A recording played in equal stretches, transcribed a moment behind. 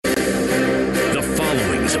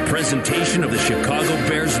is a presentation of the Chicago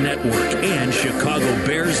Bears Network and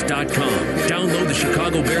ChicagoBears.com. Download the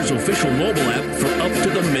Chicago Bears official mobile app for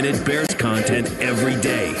up-to-the-minute Bears content every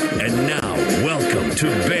day. And now, welcome to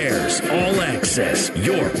Bears All Access,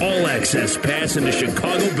 your all-access pass into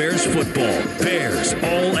Chicago Bears football. Bears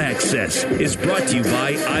All Access is brought to you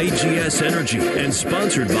by IGS Energy and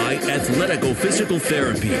sponsored by Athletico Physical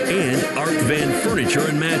Therapy and Art Van Furniture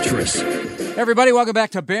and Mattress. Everybody, welcome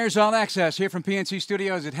back to Bears All Access here from PNC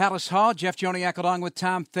Studios at Hallis Hall. Jeff Joniak along with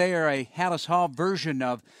Tom Thayer, a Hallis Hall version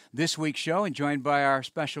of this week's show, and joined by our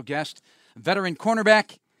special guest, veteran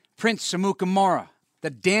cornerback Prince Amukamara, the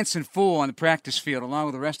dancing fool on the practice field, along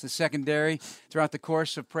with the rest of the secondary throughout the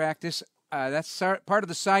course of practice. That's part of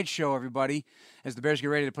the sideshow, everybody, as the Bears get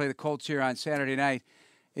ready to play the Colts here on Saturday night,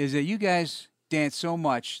 is that you guys dance so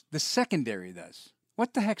much, the secondary does.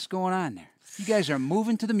 What the heck's going on there? You guys are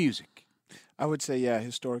moving to the music. I would say, yeah,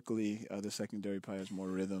 historically, the secondary probably has more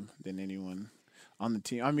rhythm than anyone on the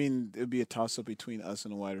team. I mean, it would be a toss-up between us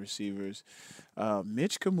and the wide receivers.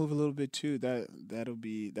 Mitch could move a little bit, too.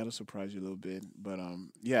 That'll surprise you a little bit. But,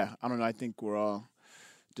 yeah, I don't know. I think we're all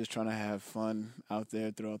just trying to have fun out there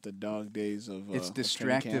throughout the dog days of it's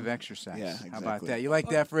distractive exercise. Yeah, exactly. How about that? You like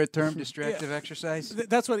that for a term, distractive exercise?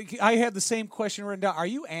 That's what I had the same question written down. Are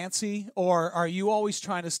you antsy or are you always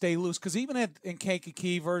trying to stay loose? Because even in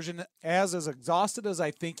Kankakee version, as exhausted as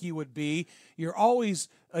I think you would be, you're always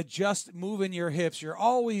moving your hips. You're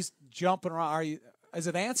always jumping around. Is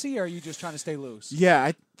it antsy or are you just trying to stay loose?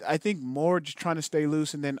 Yeah, I think more just trying to stay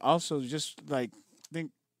loose, and then also just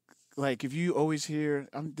like if you always hear,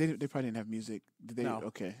 they probably didn't have music. Did they? No.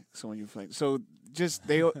 Okay, so when you're playing, so just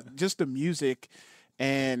the music,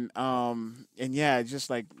 and yeah, it just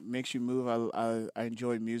like makes you move. I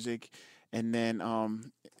enjoy music, and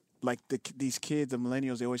then like these kids, the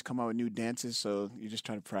millennials, they always come out with new dances, so you just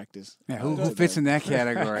try to practice. Yeah, who fits in that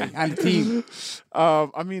category on the team?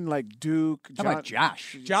 I mean, like Duke. How about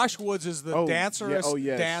Josh? Josh Woods is the dancerest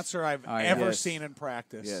dancer I've ever seen in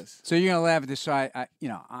practice. Yes. So you're gonna laugh at this. So I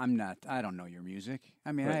don't know your music.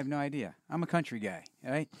 I mean, right. I have no idea. I'm a country guy,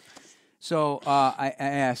 right? So I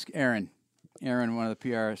asked Aaron, one of the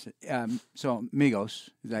PRs. So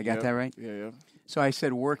Migos, did I got that right? Yeah. So I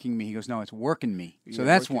said working me. He goes, no, it's working me. Yeah, so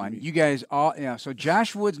that's Working one. Me. You guys all, so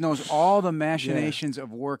Josh Woods knows all the machinations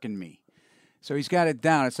of working me. So he's got it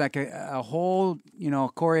down. It's like a whole,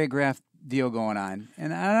 choreographed deal going on.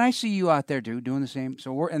 And I see you out there, dude, doing the same.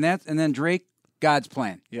 So and then Drake, God's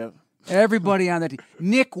Plan. Yep. Everybody on that team.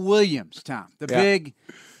 Nick Williams, Tom, the big,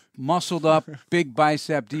 muscled up, big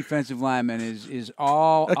bicep defensive lineman is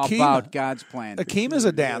all about God's Plan. Akeem is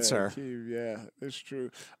a dancer. Yeah, it's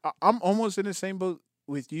true. I'm almost in the same boat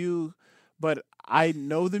with you, but I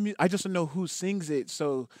know the music. I just don't know who sings it.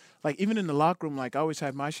 So, like, even in the locker room, like, I always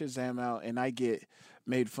have my Shazam out, and I get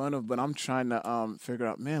made fun of, but I'm trying to figure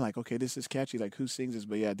out, man, like, okay, this is catchy. Like, who sings this?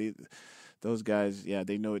 But, yeah, those guys,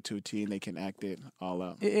 they know it to a T, and they can act it all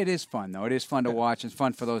out. It is fun, though. It is fun to watch. It's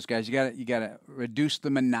fun for those guys. You got to reduce the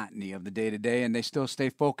monotony of the day-to-day, and they still stay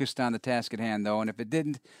focused on the task at hand, though. And if it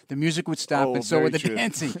didn't, the music would stop, and so would the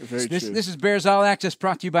dancing. This is Bears All Access,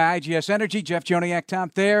 brought to you by IGS Energy. Jeff Joniak, Tom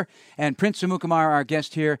Thayer, and Prince Amukamara, our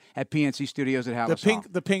guest here at PNC Studios at Hallis Hall.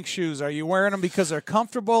 The pink shoes, are you wearing them because they're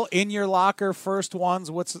comfortable in your locker, first ones?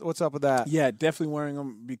 What's up with that? Yeah, definitely wearing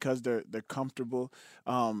them because they're comfortable.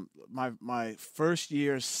 My first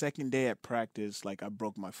year, second day at practice, like I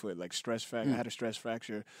broke my foot, like stress fracture. I had a stress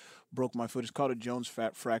fracture, broke my foot. It's called a Jones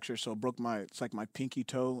fracture. So it's like my pinky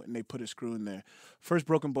toe, and they put a screw in there. First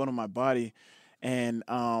broken bone in my body, and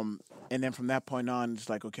then from that point on, it's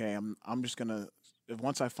like, okay, I'm just gonna,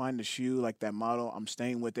 once I find the shoe like that model, I'm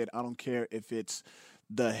staying with it. I don't care if it's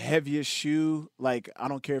the heaviest shoe, like I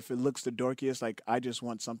don't care if it looks the dorkiest. Like I just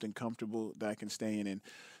want something comfortable that I can stay in.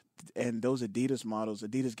 And those Adidas models,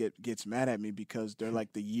 Adidas gets mad at me because they're like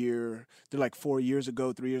they're like 3 years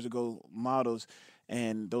ago models,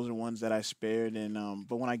 and those are ones that I spared. And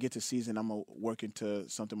but when I get to season, I'm working to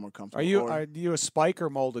something more comfortable. Are you a spike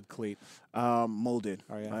or molded cleat? Molded.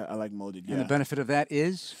 Oh, yeah. I like molded. Yeah. And the benefit of that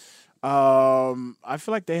is? I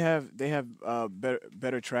feel like they have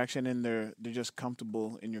better traction, and they're just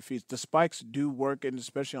comfortable in your feet. The spikes do work, and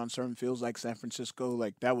especially on certain fields like San Francisco,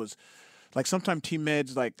 like that was. Like sometimes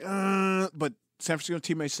teammates but San Francisco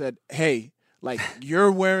teammates said, "Hey, like you're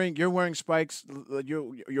wearing spikes.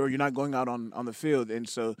 You're not going out on the field." And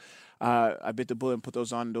so I bit the bullet and put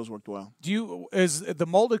those on, and those worked well. Is the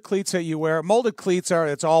molded cleats that you wear? Molded cleats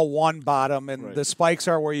it's all one bottom, and right. The spikes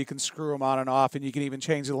are where you can screw them on and off, and you can even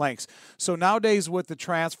change the lengths. So nowadays, with the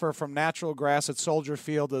transfer from natural grass at Soldier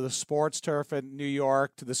Field to the sports turf in New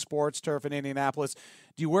York to the sports turf in Indianapolis,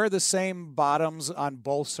 Do you wear the same bottoms on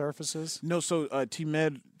both surfaces? No, so T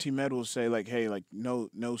Med will say like, hey, like no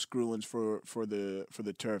screw-ins for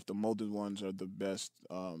the turf. The molded ones are the best,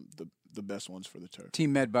 the best ones for the turf.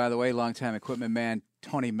 Team Med, by the way, longtime equipment man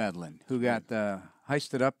Tony Medlin, who got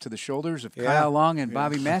hoisted up to the shoulders of Kyle Long and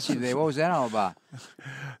Bobby Massey today. What was that all about?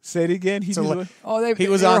 Say it again. He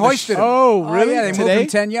was on hoisted him. Oh, really? Yeah, they moved him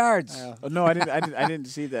 10 yards. Oh, no, I didn't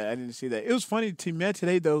see that. I didn't see that. It was funny. Team Med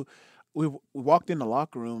today though. We walked in the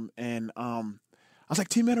locker room and I was like,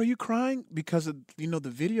 Team Med, are you crying? Because of, the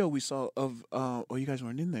video we saw of you guys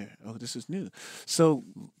weren't in there. Oh, this is new. So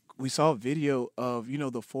we saw a video of,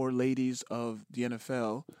 the four ladies of the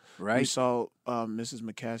NFL. Right. We saw Mrs.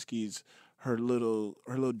 McCaskey's her little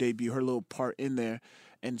debut, her little part in there.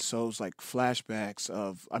 And so it's like flashbacks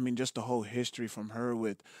of, just the whole history from her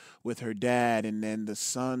with her dad, and then the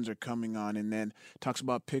sons are coming on, and then talks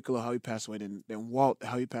about Piccolo, how he passed away, and then Walt,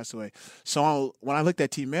 how he passed away. So when I looked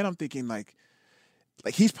at Team Med, I'm thinking like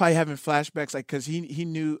he's probably having flashbacks, like because he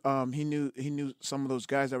knew some of those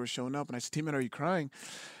guys that were showing up, and I said, Team Med, are you crying?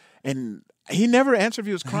 And he never answered if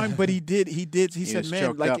he was crying, but he did. He said,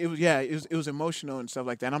 man, like it was emotional and stuff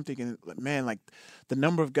like that. And I'm thinking, man, like the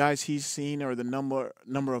number of guys he's seen, or the number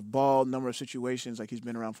of situations, like he's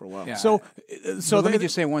been around for a while. Yeah. So let me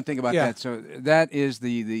just say one thing about that. So that is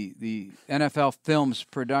the NFL Films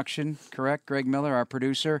production, correct? Greg Miller, our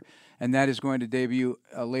producer, and that is going to debut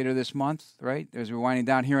later this month, right? As we're winding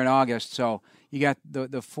down here in August. So you got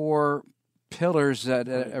the four pillars that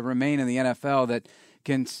remain in the NFL that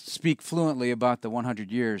can speak fluently about the 100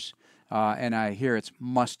 years, and I hear it's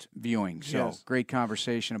must viewing. So Great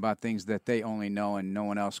conversation about things that they only know and no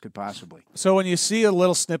one else could possibly. So when you see a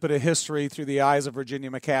little snippet of history through the eyes of Virginia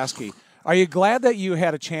McCaskey, are you glad that you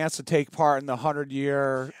had a chance to take part in the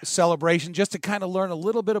 100-year celebration, just to kind of learn a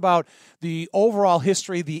little bit about the overall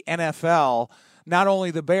history of the NFL, not only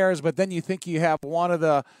the Bears, but then you think you have one of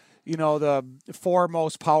the, the four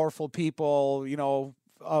most powerful people,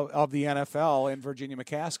 of the NFL and Virginia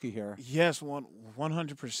McCaskey here. Yes,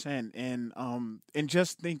 100%. And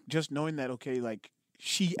just knowing that, okay, like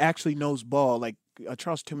she actually knows ball. Like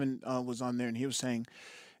Charles Tillman was on there, and he was saying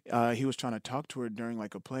he was trying to talk to her during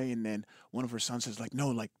like a play, and then one of her sons says like, no,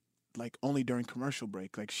 like only during commercial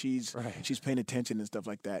break. Like she's paying attention and stuff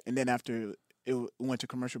like that. And then after it went to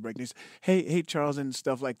commercial break, and he's, hey, Charles, and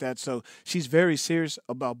stuff like that. So she's very serious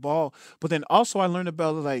about ball. But then also I learned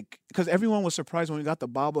about, like, because everyone was surprised when we got the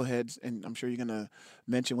bobbleheads, and I'm sure you're going to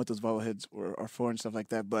mention what those bobbleheads are for and stuff like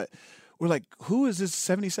that. But we're like, who is this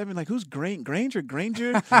 77? Like, who's Granger?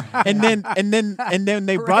 and then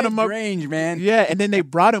they brought him up. Grange, man. Yeah, and then they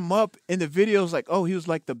brought him up in the videos, like, oh, he was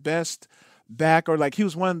like the best back, or like he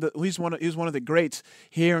was one of the greats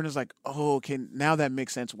here, and it's like, oh, okay, now that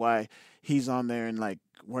makes sense why he's on there, and like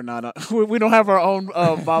we're not we don't have our own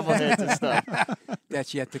bobbleheads and stuff.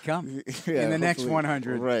 That's yet to come in the next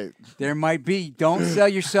 100. Right, there might be. Don't sell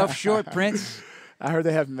yourself short, Prince. I heard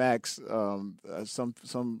they have Max.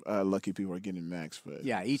 Some lucky people are getting Max, but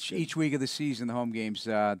yeah, each week of the season, the home games,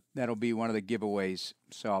 that'll be one of the giveaways.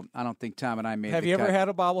 So I don't think Tom and I made. Have you ever had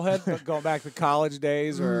a bobblehead going back to college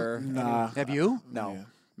days, or nah? Have you? No. Yeah.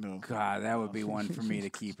 No. God, that would be one for me to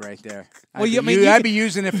keep right there. Well, I'd be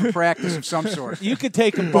using it for practice of some sort. You could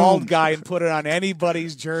take a bald guy and put it on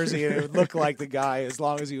anybody's jersey, and it would look like the guy as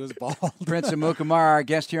long as he was bald. Prince Amukamara, our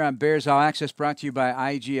guest here on Bears All Access, brought to you by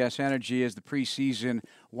IGS Energy as the preseason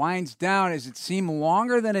winds down. Does it seem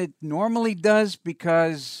longer than it normally does?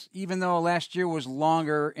 Because even though last year was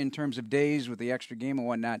longer in terms of days with the extra game and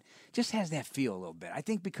whatnot, it just has that feel a little bit. I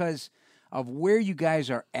think because of where you guys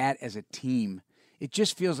are at as a team, it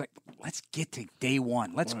just feels like, let's get to day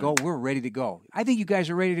one. Let's go. We're ready to go. I think you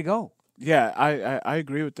guys are ready to go. Yeah, I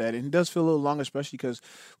agree with that. And it does feel a little long, especially because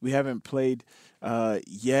we haven't played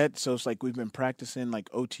yet. So it's like we've been practicing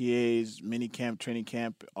like OTAs, mini camp, training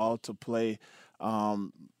camp, all to play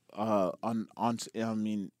in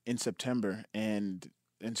September. And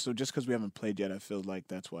so just because we haven't played yet, I feel like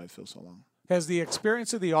that's why it feels so long. Has the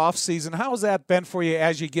experience of the off season, how has that been for you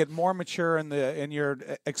as you get more mature in your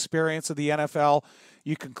experience of the NFL?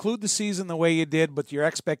 You conclude the season the way you did, but your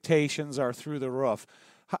expectations are through the roof.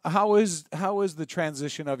 How is the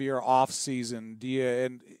transition of your off season? Do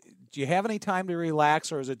you have any time to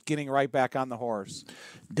relax, or is it getting right back on the horse?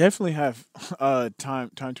 Definitely have time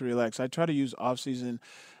to relax. I try to use off season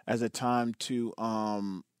as a time to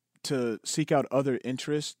seek out other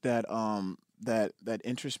interests that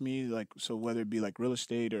interest me, like, so whether it be like real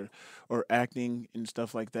estate or acting and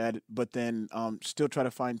stuff like that, but then still try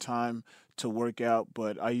to find time to work out.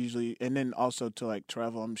 But I usually, and then also to like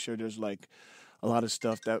travel. I'm sure there's a lot of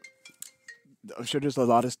stuff that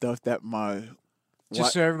my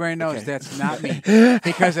Just so everybody knows, Okay. that's not me.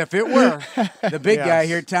 Because if it were, the big guy Yes.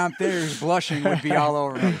 here, Tom Thayer's blushing would be all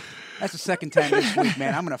over me. That's the second time this week,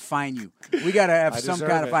 man. I'm going to fine you. We got to have some deserve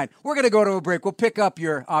kind of it. fine. We're going to go to a break. We'll pick up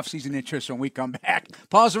your off-season interest when we come back.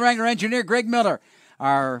 Paul Zaranger, engineer, Greg Miller,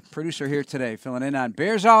 our producer here today, filling in on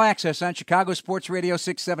Bears All Access on Chicago Sports Radio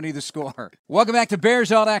 670 The Score. Welcome back to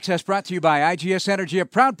Bears All Access, brought to you by IGS Energy, a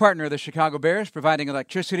proud partner of the Chicago Bears, providing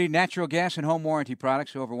electricity, natural gas, and home warranty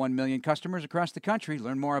products to over 1 million customers across the country.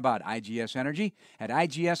 Learn more about IGS Energy at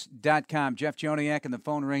IGS.com. Jeff Joniak and the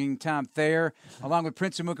phone ringing, Tom Thayer, along with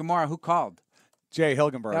Prince Amukamara, who called. Jay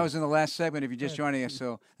Hilgenberg. That was in the last segment if you're just joining us.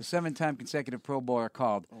 So the 7-time consecutive Pro Bowler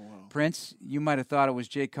called. Prince, you might have thought it was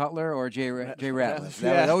Jay Cutler or Jay Ratliff.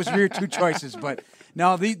 Those were your two choices. But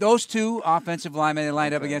no, those two offensive linemen, they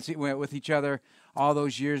lined up with each other all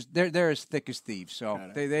those years. They're as thick as thieves. So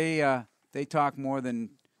they talk more than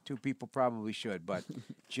two people probably should. But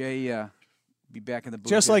Jay be back in the booth.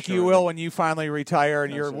 Just here like you shortly. will when you finally retire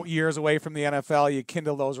and you're sir. years away from the NFL, you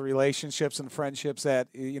kindle those relationships and friendships that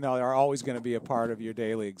are always going to be a part of your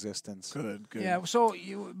daily existence. Good. Yeah, so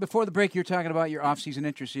before the break, you were talking about your off-season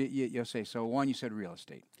interests. You'll say, so one, you said real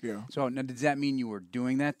estate. Yeah. So now, does that mean you were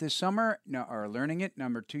doing that this summer or learning it?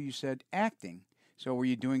 Number two, you said acting. So were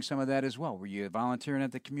you doing some of that as well? Were you volunteering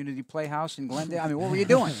at the community playhouse in Glendale? I mean, what were you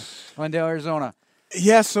doing? Glendale, Arizona.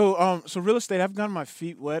 Yeah, so real estate, I've gotten my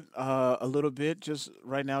feet wet a little bit. Just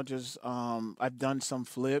right now, I've done some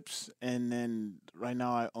flips, and then right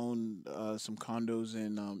now I own some condos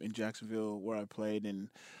in Jacksonville where I played, and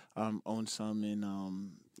own some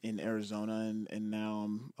in Arizona, and now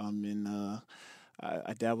I'm in.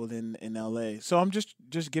 I dabbled in LA, so I'm just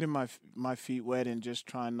getting my feet wet and just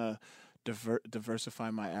trying to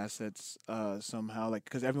diversify my assets somehow, like,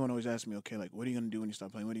 because everyone always asks me, okay, like, what are you gonna do when you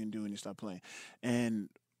stop playing? What are you gonna do when you stop playing? And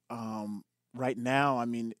right now, I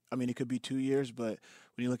mean, it could be 2 years, but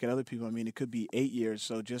when you look at other people, I mean, it could be 8 years.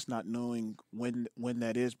 So just not knowing when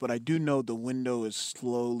that is, but I do know the window is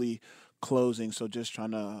slowly closing. So just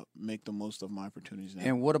trying to make the most of my opportunities now.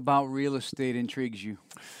 And what about real estate intrigues you?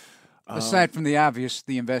 Aside from the obvious,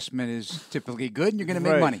 the investment is typically good and you're going to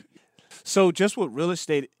make Right. money. So just with real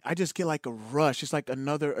estate, I just get like a rush. It's like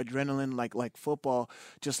another adrenaline, like football,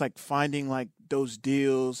 just like finding like those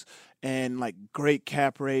deals and like great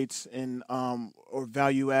cap rates and or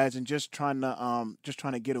value adds, and just trying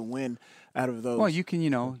to get a win out of those. Well, you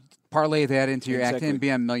can, parlay that into your acting and be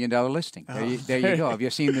a $1 million listing. There you go. Have you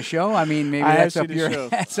seen the show? I mean, maybe I that's have up seen the your show.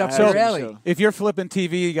 that's I up have your seen the alley. show. If you're flipping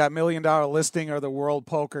TV, you got $1 million listing or the World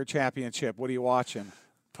Poker Championship. What are you watching?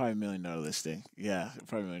 Probably $1 million listing. Yeah,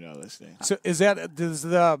 probably $1 million listing. So is this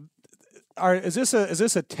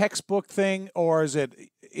a textbook thing, or is it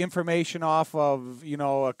information off of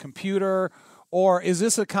a computer, or is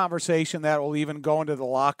this a conversation that will even go into the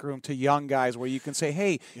locker room to young guys where you can say,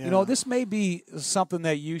 hey, this may be something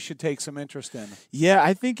that you should take some interest in? Yeah,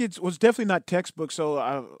 I think it was definitely not textbook. So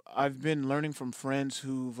I've been learning from friends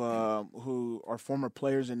who are former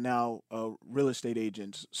players and now real estate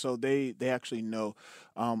agents. So they actually know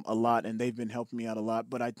a lot, and they've been helping me out a lot.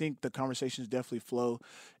 But I think the conversations definitely flow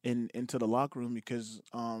into the locker room because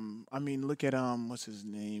I mean, look at what's his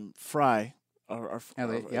name, Fry.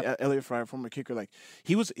 Elliot Fry, former kicker, like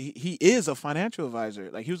he is a financial advisor.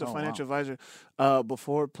 Like he was a financial advisor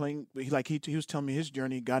before playing. He was telling me his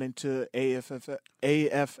journey. He got into AAF,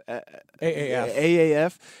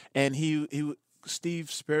 and he Steve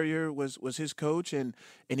Spurrier was his coach, and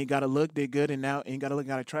he got a look, did good, and now he got a look,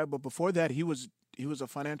 got a try. But before that, he was a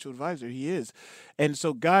financial advisor. He is, and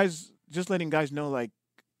so guys, just letting guys know like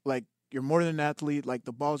you're more than an athlete. Like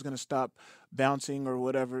the ball's gonna stop bouncing or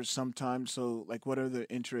whatever sometimes. So like, what other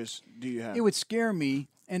interests do you have? It would scare me,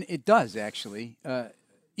 and it does actually.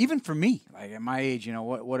 Even for me, like at my age,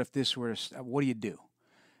 what if this were? What do you do?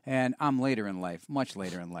 And I'm later in life, much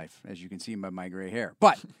later in life, as you can see by my gray hair.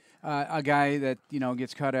 But a guy that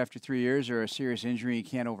gets cut after 3 years or a serious injury, you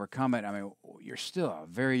can't overcome it. I mean, you're still a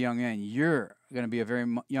very young man. You're going to be a very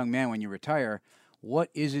young man when you retire. What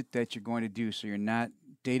is it that you're going to do so you're not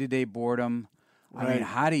day-to-day boredom? Right. I mean,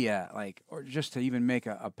 how do you or just to even make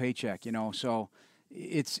a paycheck? So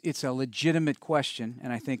it's a legitimate question,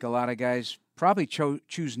 and I think a lot of guys probably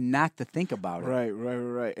choose not to think about it.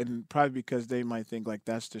 Right. And probably because they might think like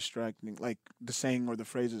that's distracting, like the saying or the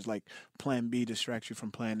phrase is like plan B distracts you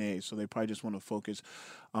from plan A. So they probably just want to focus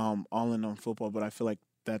all in on football. But I feel like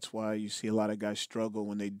that's why you see a lot of guys struggle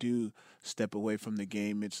when they do step away from the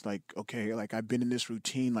game. It's like, okay, like I've been in this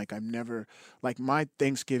routine. Like I've never, like my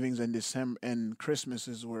Thanksgivings and December and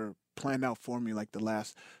Christmases were planned out for me like the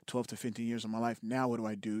last 12 to 15 years of my life. Now what do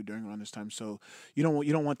I do around this time? So you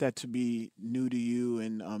don't want that to be new to you,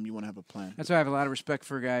 and you want to have a plan. That's why I have a lot of respect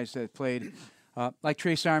for guys that played like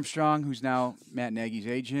Trace Armstrong, who's now Matt Nagy's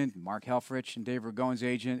agent, Mark Helfrich and Dave Ragone's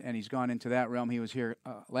agent, and he's gone into that realm. He was here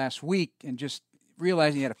last week and just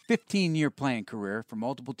realizing he had a 15-year playing career for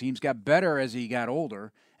multiple teams, got better as he got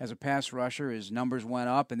older. As a pass rusher, his numbers went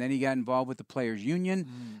up, and then he got involved with the Players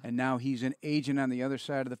Union, and now he's an agent on the other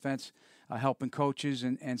side of the fence, helping coaches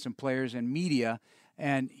and some players and media,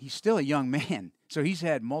 and he's still a young man. So he's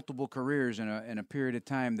had multiple careers in a period of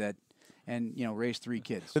time and raised 3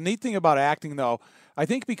 kids. The neat thing about acting, though, I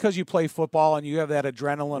think because you play football and you have that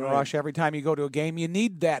adrenaline rush every time you go to a game, you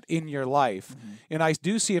need that in your life. And I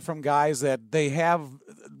do see it from guys that they have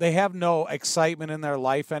no excitement in their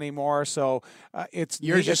life anymore. So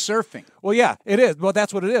you're just surfing. Well, yeah, it is. Well,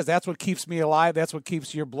 that's what it is. That's what keeps me alive. That's what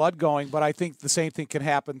keeps your blood going. But I think the same thing can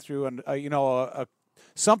happen through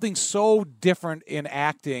something so different in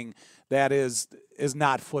acting that is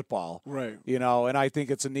not football. Right. And I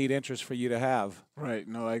think it's a neat interest for you to have. Right.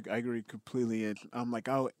 No, I agree completely. And I'm like,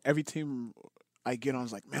 every team I get on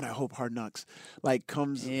is like, man, I hope Hard Knocks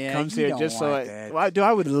comes here just so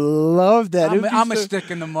I would love that. I'm a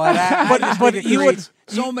stick in the mud. But you would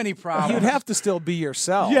so many problems. You'd have to still be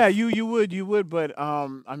yourself. Yeah, you would. But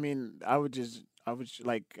I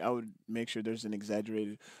would make sure there's an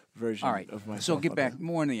exaggerated version of myself. So get back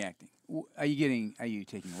more in the acting. Are you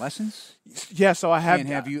taking lessons? Yeah, so I have.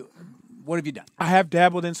 And what have you done? I have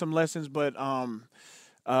dabbled in some lessons, but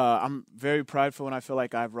I'm very prideful and I feel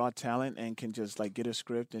like I have raw talent and can just get a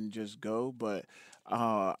script and just go. But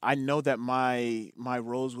I know that my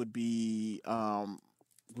roles would be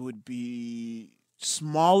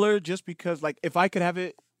smaller just because if I could have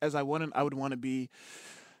it as I wanted, I would want to be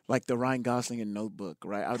like the Ryan Gosling in Notebook,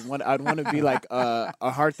 right? I'd want to be like a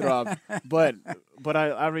heartthrob, but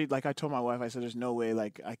I read I told my wife, I said there's no way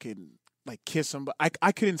I could kiss somebody.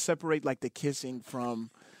 I couldn't separate the kissing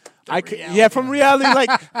from from reality.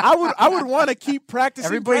 I would want to keep practicing.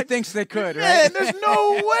 Everybody thinks they could, right? Man, there's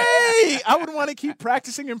no way. I would want to keep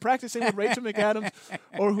practicing with Rachel McAdams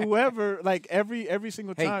or whoever every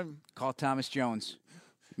single time. Call Thomas Jones.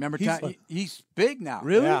 Remember, he's big now.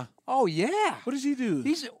 Really? Yeah. Oh yeah. What does he do?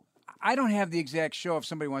 I don't have the exact show. If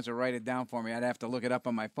somebody wants to write it down for me, I'd have to look it up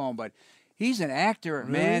on my phone. But he's an actor,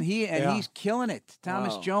 really? man. He's killing it.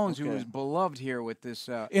 Thomas Jones, who was beloved here with this.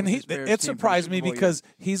 It surprised me because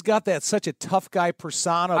he's got such a tough guy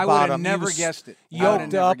persona about him. I would have never guessed it.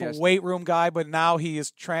 Yoked up, weight room guy, but now he is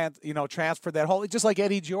transferred that whole, just like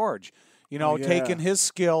Eddie George. Taking his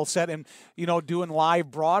skill set and, doing live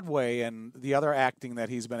Broadway and the other acting that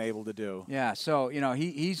he's been able to do. Yeah, so,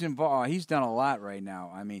 he's involved. He's done a lot right now.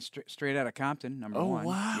 I mean, Straight Outta Compton, number one. Oh,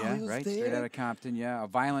 wow. Yeah, he was right? there? Straight Outta Compton, yeah. A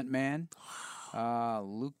Violent Man.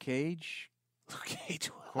 Luke Cage.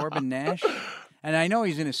 Corbin Nash. And I know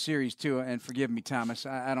he's in a series, too, and forgive me, Thomas.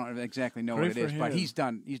 I don't exactly know what it is, but he's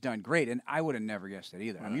done great, and I would have never guessed it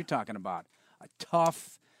either. I mean, you're talking about a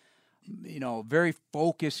tough, very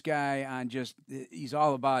focused guy on he's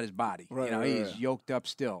all about his body. Right, he's yoked up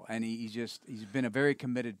still, and he's been a very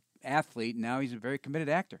committed athlete, and now he's a very committed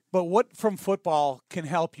actor. But what from football can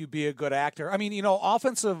help you be a good actor? I mean,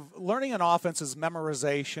 learning an offense is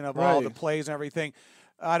memorization of all the plays and everything.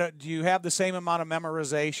 Do you have the same amount of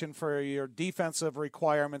memorization for your defensive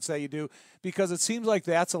requirements that you do? Because it seems like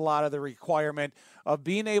that's a lot of the requirement of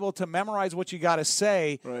being able to memorize what you got to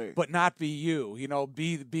say, but not be you.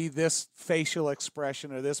 Be this facial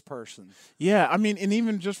expression or this person. Yeah, I mean, and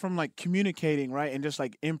even just from communicating, right, and just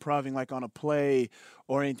improving on a play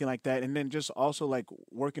or anything like that, and then just also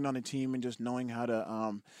working on a team and just knowing how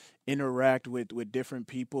to interact with different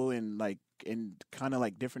people and kind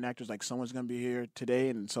of different actors. Someone's gonna be here today,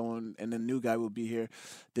 and the new guy will be here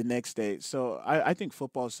the next day. So I think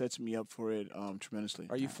football sets me up for it tremendously.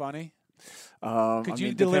 Are you funny? Could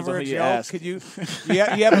you deliver a joke? Could you? You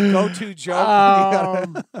have a go-to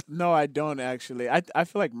joke? No, I don't actually. I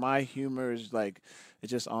feel like my humor is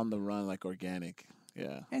it's just on the run, organic.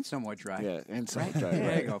 Yeah. And somewhat dry. Yeah, and somewhat dry.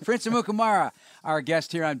 There you go. Prince Amukamara, our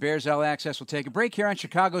guest here on Bears All Access. We'll take a break here on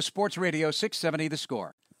Chicago Sports Radio 670 The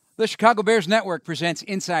Score. The Chicago Bears Network presents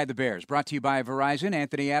Inside the Bears, brought to you by Verizon.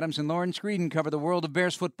 Anthony Adams and Lauren Screeden cover the world of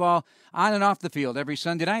Bears football on and off the field every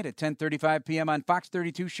Sunday night at 10:35 p.m. on Fox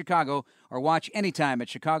 32 Chicago, or watch anytime at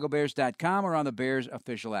chicagobears.com or on the Bears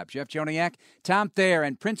official app. Jeff Joniak, Tom Thayer,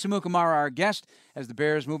 and Prince Amukamara, our guest, as the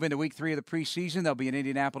Bears move into Week 3 of the preseason. They'll be in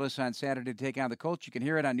Indianapolis on Saturday to take on the Colts. You can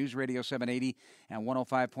hear it on News Radio 780 and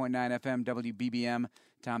 105.9 FM WBBM.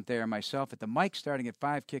 Tom Thayer and myself at the mic, starting at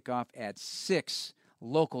 5, kickoff at 6.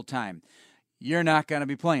 Local time. You're not going to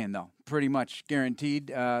be playing, though, pretty much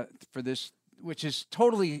guaranteed for this, which has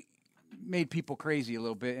totally made people crazy a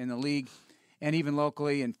little bit in the league and even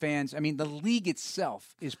locally and fans. I mean, the league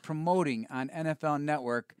itself is promoting on NFL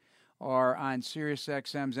Network or on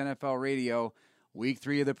SiriusXM's NFL Radio, week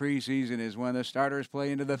 3 of the preseason is when the starters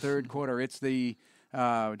play into the third quarter. It's the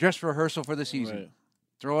dress rehearsal for the season. Right.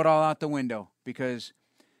 Throw it all out the window because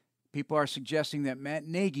people are suggesting that Matt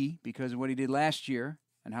Nagy, because of what he did last year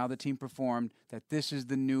and how the team performed, that this is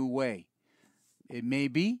the new way. It may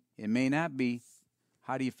be. It may not be.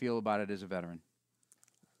 How do you feel about it as a veteran?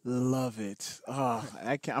 Love it. Oh,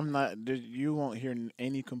 I'm not. You won't hear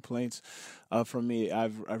any complaints from me. I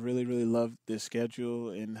really loved this schedule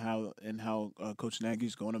and how Coach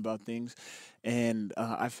Nagy's going about things, and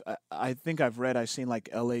I think I've seen like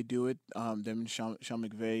LA do it. Them and Sean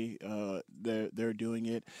McVay, they're doing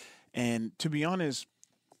it, and to be honest,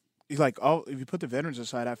 like if you put the veterans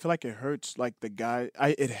aside, I feel like it hurts like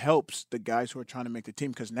it helps the guys who are trying to make the team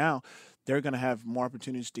because now they're going to have more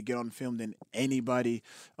opportunities to get on film than anybody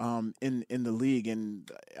in the league, and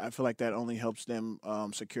I feel like that only helps them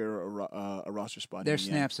secure a roster spot. Their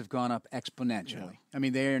snaps have gone up exponentially. Yeah. I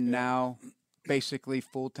mean, they are now basically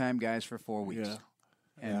full-time guys for 4 weeks,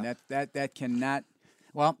 and that cannot.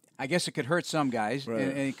 Well, I guess it could hurt some guys, right.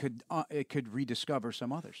 and it could rediscover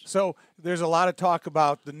some others. So there's a lot of talk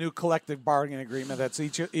about the new collective bargaining agreement that's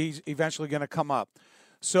eventually going to come up.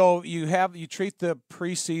 So you treat the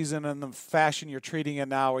preseason in the fashion you're treating it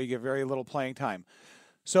now, where you get very little playing time.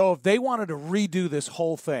 So if they wanted to redo this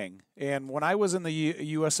whole thing, and when I was in the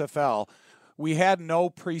USFL, we had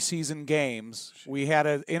no preseason games. We had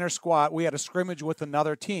an inter-squad. We had a scrimmage with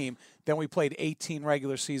another team. Then we played 18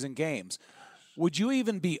 regular season games. Would you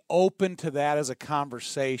even be open to that as a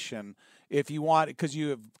conversation if you want, because you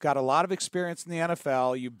have got a lot of experience in the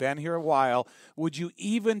NFL, you've been here a while, would you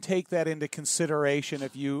even take that into consideration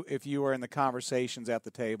if you were in the conversations at the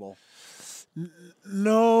table?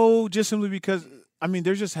 No, just simply because, I mean,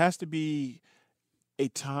 there just has to be a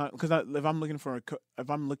time, because if I'm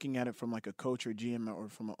looking at it from like a coach or GM or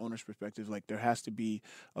from an owner's perspective, like there has to be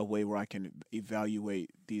a way where I can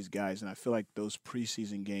evaluate these guys, and I feel like those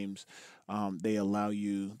preseason games, they allow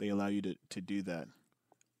you to do that.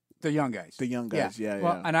 The young guys. Yeah.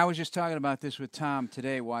 Well, and I was just talking about this with Tom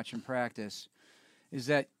today watching practice, is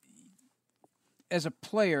that as a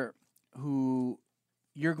player who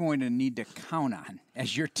you're going to need to count on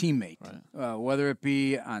as your teammate, right. Whether it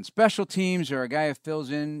be on special teams or a guy who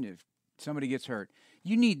fills in if somebody gets hurt,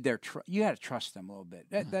 you need you got to trust them a little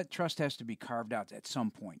bit. That trust has to be carved out at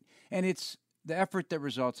some point, and it's the effort that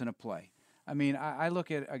results in a play. I mean, I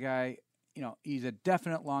look at a guy, he's a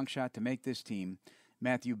definite long shot to make this team.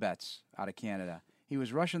 Matthew Betts out of Canada. He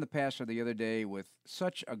was rushing the passer the other day with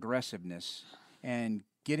such aggressiveness and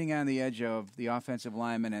getting on the edge of the offensive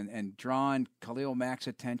lineman and drawing Khalil Mack's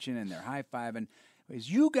attention, and they're high-fiving. As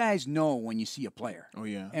you guys know when you see a player. Oh,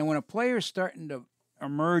 yeah. And when a player is starting to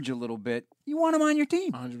emerge a little bit, you want him on your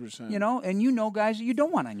team. 100%. And guys that you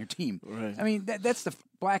don't want on your team. Right. I mean, that's the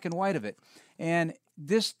black and white of it. And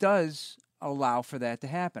this does allow for that to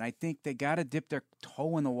happen. I think they got to dip their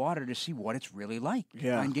toe in the water to see what it's really like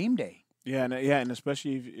on game day. Yeah, and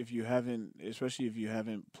especially if you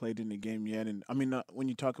haven't played in the game yet. And I mean, when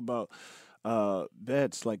you talk about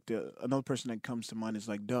Betts, like another person that comes to mind is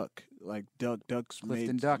like Duck. Like Duck's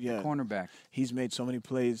Clifton Duck, the cornerback. He's made so many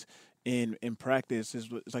plays in practice. It's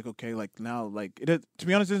like, okay, like now, like to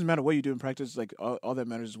be honest, it doesn't matter what you do in practice. Like all that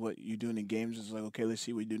matters is what you do in the games. It's like, okay, let's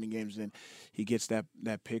see what you do in the games. Then he gets that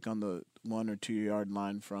pick on the 1 or 2 yard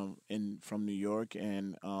line from New York,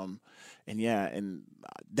 and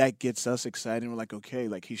that gets us excited. We're like, okay,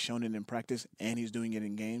 like he's shown it in practice and he's doing it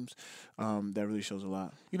in games. That really shows a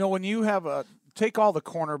lot. When you have take all the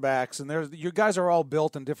cornerbacks, and you guys are all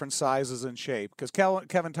built in different sizes and shape, because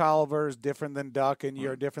Kevin Tolliver is different than Duck, and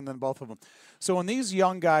you're different than both of them. So when these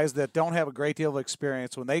young guys that don't have a great deal of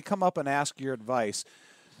experience, when they come up and ask your advice,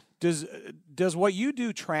 does what you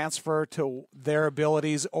do transfer to their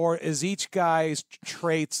abilities, or is each guy's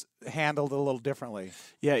traits handled a little differently?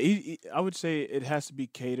 Yeah, I would say it has to be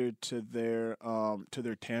catered to their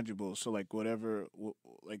tangibles. So like whatever,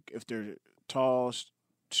 like if they're tall,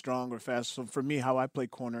 strong, or fast. So for me, how I play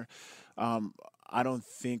corner, I don't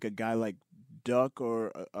think a guy like Duck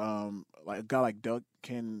or like a guy like Duck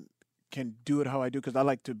can do it how I do, because I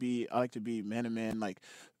like to be man to man, like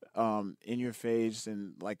in your face,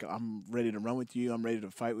 and like I'm ready to run with you, I'm ready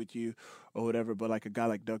to fight with you, or whatever. But like a guy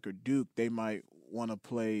like Duck or Duke, they might want to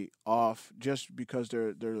play off just because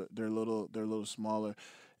they're a little smaller.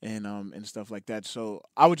 and stuff like that. So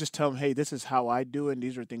I would just tell them, hey, this is how I do it, and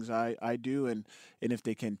these are things I do, and if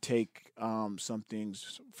they can take some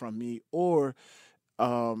things from me, or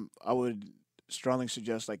I would strongly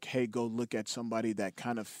suggest like, hey, go look at somebody that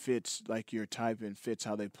kind of fits like your type and fits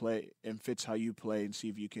how they play and fits how you play, and see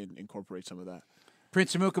if you can incorporate some of that.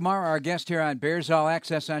 Prince Amukamara, our guest here on Bears All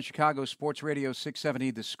Access on Chicago Sports Radio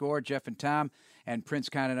 670 The Score. Jeff and Tom and Prince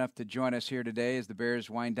kind enough to join us here today as the Bears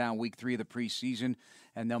wind down Week 3 of the preseason,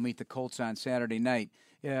 and they'll meet the Colts on Saturday night.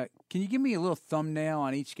 Can you give me a little thumbnail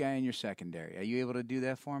on each guy in your secondary? Are you able to do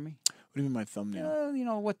that for me? What do you mean by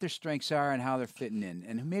thumbnail? What their strengths are and how they're fitting in,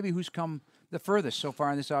 and maybe who's come the furthest so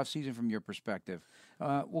far in this offseason from your perspective.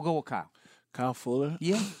 We'll go with Kyle. Kyle Fuller?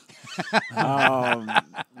 Yeah.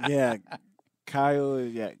 Yeah. Kyle,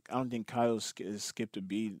 I don't think Kyle skipped a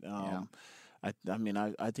beat. I mean,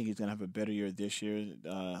 I think he's going to have a better year this year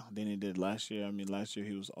than he did last year. I mean, last year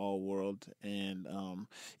he was all-world. And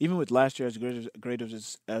even with last year, as great of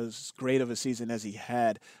a season as he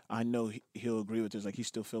had, I know he'll agree with this. Like, he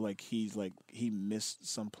still feel like he missed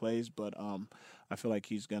some plays, but I feel like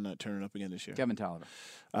he's going to turn it up again this year. Kevin Tolliver.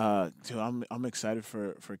 I'm excited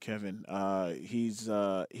for Kevin. He's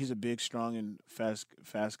a big, strong, and fast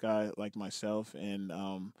guy like myself, and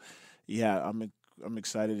I'm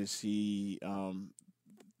excited to see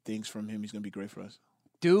things from him. He's going to be great for us.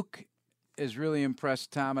 Duke has really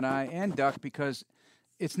impressed Tom and I and Duck because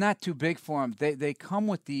it's not too big for him. They come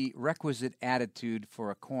with the requisite attitude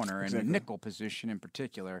for a corner and a nickel position in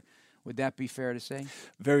particular. Would that be fair to say?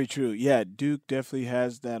 Very true. Yeah, Duke definitely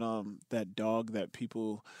has that dog that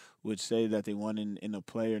people would say that they want in a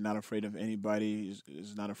player. Not afraid of anybody.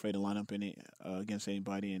 Is not afraid to line up against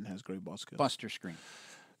anybody, and has great ball skills. Buster screen.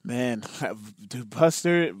 Man, dude,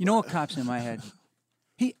 Buster. You know what pops in my head?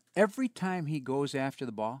 Every time he goes after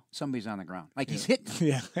the ball, somebody's on the ground. Like he's hitting.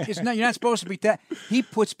 Yeah. You're not supposed to be that. He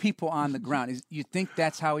puts people on the ground. You think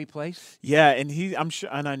that's how he plays? Yeah, and I'm sure,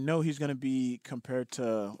 and I know he's going to be compared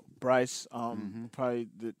to Bryce probably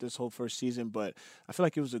this whole first season, but I feel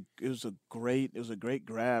like it was a great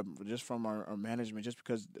grab just from our management, just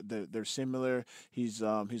because they're similar. He's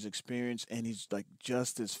experienced, and he's like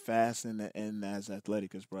just as fast and as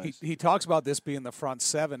athletic as Bryce. He talks about this being the front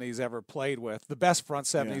seven he's ever played with, the best front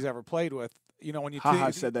seven he's ever played with. You know, when you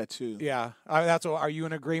said that too. Yeah, are you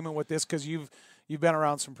in agreement with this? Because you've been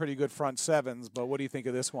around some pretty good front sevens, but what do you think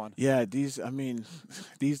of this one? Yeah, these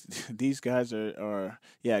guys are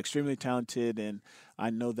extremely talented, and I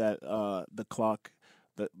know that the clock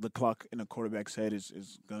in a quarterback's head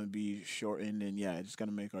is going to be shortened, and it's going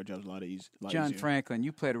to make our jobs a lot easier. John Franklin,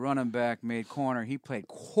 you played running back, made corner. He played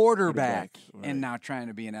quarterback, right, and now trying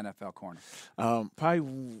to be an NFL corner.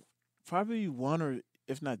 Probably one, or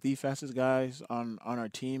if not the fastest guys on our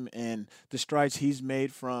team, and the strides he's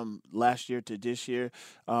made from last year to this year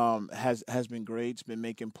has been great. He's been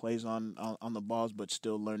making plays on the balls, but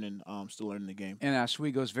still learning the game. And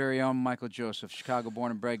Oswego's very own Michael Joseph, Chicago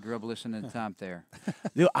born and bred, grew up listening to Tom Thayer.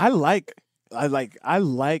 Dude, I like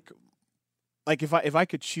if I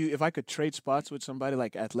could trade spots with somebody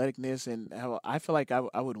like athleticness, and I feel like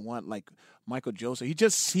I would want like Michael Joseph. He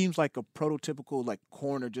just seems like a prototypical like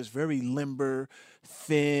corner, just very limber,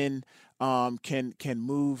 thin, can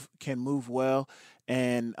move well,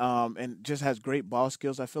 and just has great ball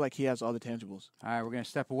skills. I feel like he has all the tangibles. All right, we're going to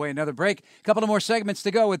step away. Another break. A couple of more segments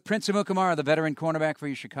to go with Prince Amukamara, the veteran cornerback for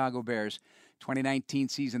your Chicago Bears. 2019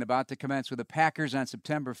 season about to commence with the Packers on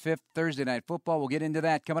September 5th, Thursday Night Football. We'll get into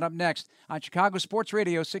that coming up next on Chicago Sports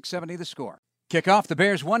Radio 670 The Score. Kick off the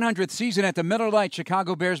Bears' 100th season at the Miller Lite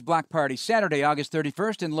Chicago Bears Block Party, Saturday, August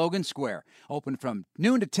 31st in Logan Square. Open from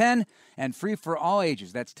noon to 10 and free for all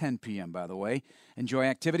ages. That's 10 p.m., by the way. Enjoy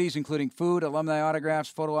activities including food, alumni autographs,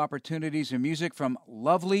 photo opportunities, and music from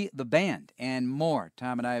Lovely the Band and more.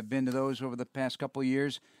 Tom and I have been to those over the past couple of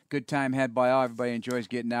years. Good time had by all. Everybody enjoys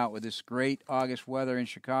getting out with this great August weather in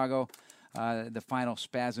Chicago. The final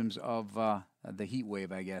spasms of the heat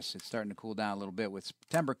wave, I guess. It's starting to cool down a little bit with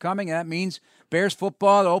September coming. And that means Bears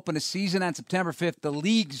football to open the season on September 5th, the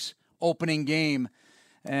league's opening game.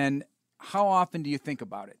 And how often do you think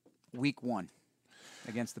about it? Week 1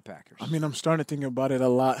 against the Packers. I mean, I'm starting to think about it a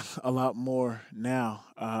lot more now.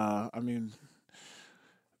 I mean,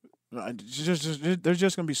 there's just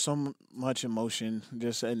going to be so much emotion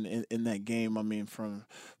just in that game. I mean, for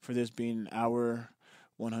this being our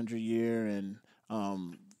 100 year, and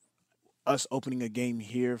us opening a game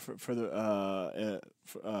here for the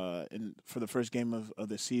first game of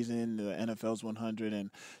the season, the NFL's 100, and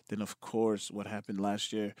then of course what happened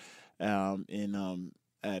last year at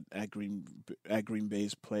Green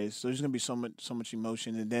Bay's place. So there's gonna be so much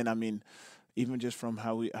emotion, and then I mean, even just from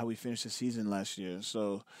how we finished the season last year.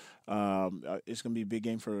 So it's going to be a big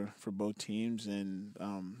game for both teams, and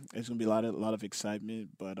it's going to be a lot of excitement.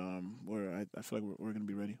 But I feel like we're going to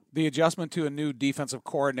be ready. The adjustment to a new defensive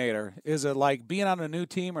coordinator, is it like being on a new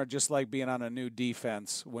team or just like being on a new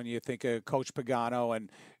defense when you think of Coach Pagano?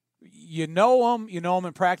 And you know him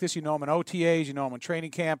in practice, you know him in OTAs, you know him in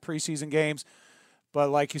training camp, preseason games. But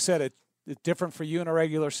like you said, it's different for you in a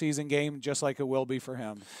regular season game, just like it will be for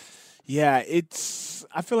him. Yeah,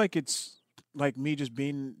 I feel like it's like me just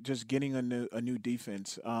getting a new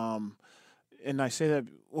defense. And I say that,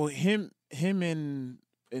 well, him and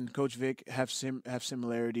Coach Vic have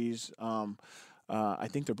similarities. I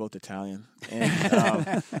think they're both Italian,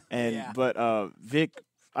 but Vic,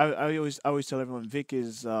 I always tell everyone, Vic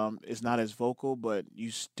is not as vocal, but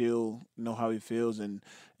you still know how he feels. And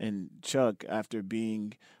Chuck, after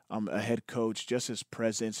being a head coach, just his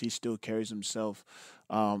presence, he still carries himself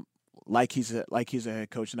like he's a head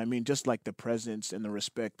coach. And I mean, just like the presence and the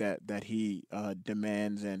respect that he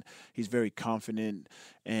demands, and he's very confident.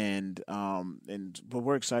 But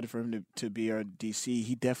we're excited for him to be our DC.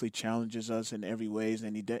 He definitely challenges us in every ways,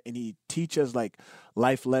 and he teaches like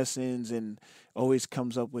life lessons, and always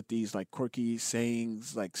comes up with these like quirky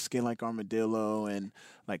sayings like "skin like armadillo" and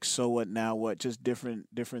like "so what now what," just different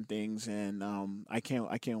things. And I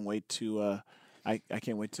can't wait to. I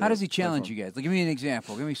can't wait to. How does he challenge you guys? Like, give me an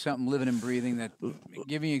example. Give me something living and breathing that.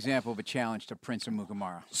 Give me an example of a challenge to Prince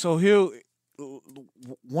Amukamara. So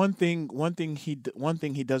one thing he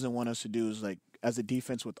doesn't want us to do is, like, as a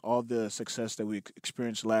defense with all the success that we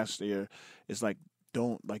experienced last year, is like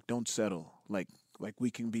don't settle. Like we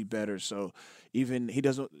can be better. So even he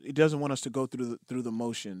doesn't want us to go through the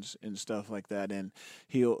motions and stuff like that. And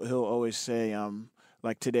he'll always say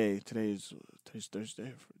like today's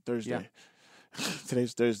Thursday. Yeah.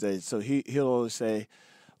 Today's Thursday, so he'll always say,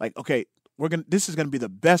 like, okay, this is gonna be the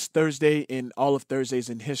best Thursday in all of Thursdays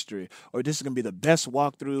in history, or this is gonna be the best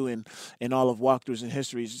walkthrough in all of walkthroughs in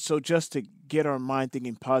history. So just to get our mind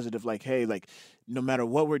thinking positive, like, hey, like, no matter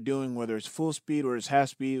what we're doing, whether it's full speed or it's half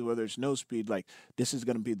speed, whether it's no speed, like, this is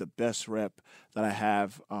gonna be the best rep that I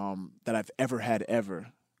have, that I've ever had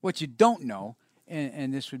ever. What you don't know,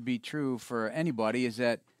 and this would be true for anybody, is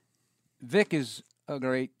that Vic is a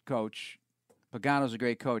great coach. Pagano's a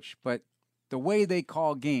great coach, but the way they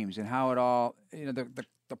call games and how it all,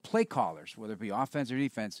 the play callers, whether it be offense or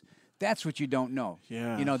defense, that's what you don't know.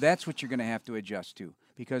 Yeah. That's what you're going to have to adjust to,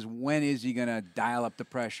 because when is he going to dial up the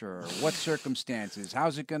pressure, or what circumstances?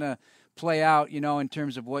 How's it going to play out, in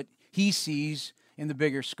terms of what he sees in the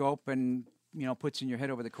bigger scope and, puts in your head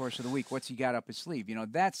over the course of the week? What's he got up his sleeve?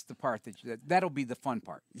 That's the part that'll be the fun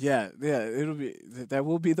part. Yeah, that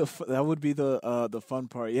would be the fun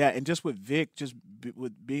part. Yeah, and just with Vic,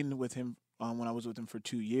 with being with him when I was with him for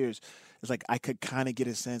 2 years, it's like I could kind of get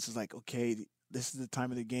a sense. It's like, okay, this is the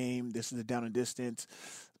time of the game. This is the down and distance.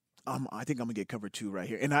 I think I'm gonna get cover 2 right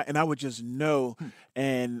here, and I would just know.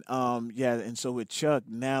 And and so with Chuck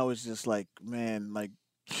now, it's just like, man, like,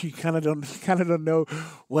 you kind of don't know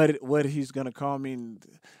what he's gonna call me.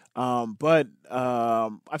 But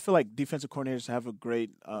I feel like defensive coordinators have a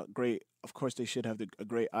great. Of course, they should have a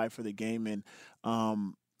great eye for the game. And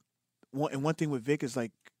one thing with Vic is,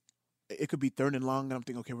 like, it could be 3rd and long, and I'm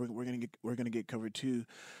thinking, okay, we're gonna get cover 2,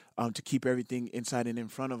 to keep everything inside and in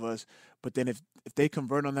front of us. But then if they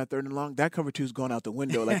convert on that 3rd and long, that cover 2 is going out the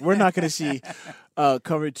window. Like, we're not gonna see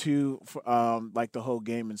cover 2 for, like, the whole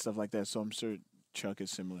game and stuff like that. So I'm sure Chuck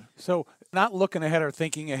is similar. So not looking ahead or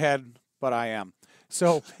thinking ahead, but I am.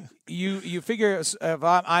 So you figure if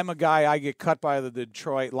I'm a guy, I get cut by the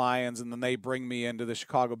Detroit Lions, and then they bring me into the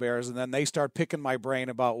Chicago Bears, and then they start picking my brain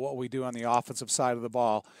about what we do on the offensive side of the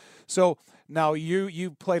ball. So now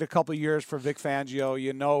you played a couple of years for Vic Fangio.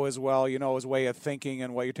 You know as well, his way of thinking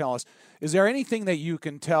and what you're telling us. Is there anything that you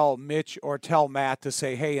can tell Mitch or tell Matt to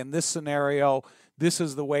say, hey, in this scenario, this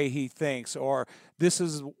is the way he thinks, or this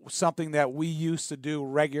is something that we used to do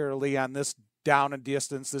regularly on this down and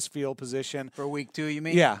distance, this field position? For week 2, you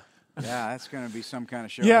mean? Yeah. Yeah, that's going to be some kind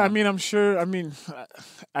of show. Yeah, I mean, I'm sure. I mean,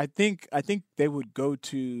 I think they would go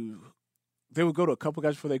to a couple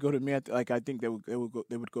guys before they go to me. I think they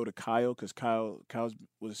would go to Kyle, because Kyle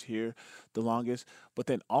was here the longest. But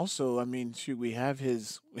then also, I mean, shoot, we have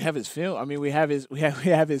his film. I mean, we have his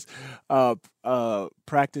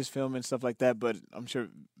practice film and stuff like that. But I'm sure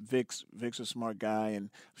Vic's a smart guy,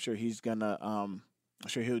 and I'm sure he's gonna I'm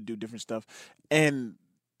sure he'll do different stuff. And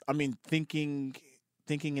I mean, thinking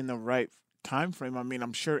in the right time frame. I mean,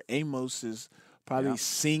 I'm sure Amos is probably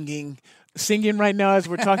singing right now as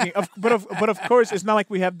we're talking. But of course, it's not like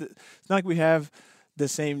we have the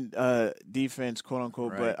same defense, quote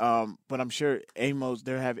unquote. Right. But I'm sure Amos,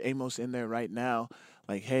 they have Amos in there right now,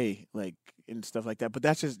 like, hey, like, and stuff like that. But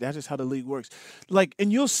that's just how the league works. Like,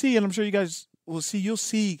 and you'll see, and I'm sure you guys will see. You'll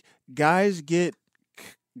see guys are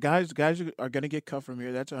going to get cut from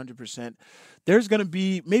here. That's 100%. There's going to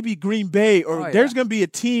be maybe Green Bay, or there's going to be a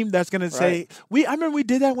team that's going to say, I remember we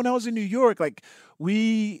did that when I was in New York.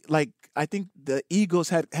 I think the Eagles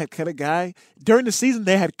had cut a guy during the season.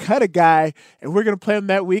 They had cut a guy, and we're going to play him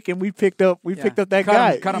that week. And we picked up that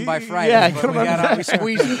guy. Cut him by Friday. Yeah, we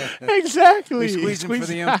squeezed him. Exactly. We squeezed him for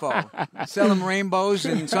the info. Sell him rainbows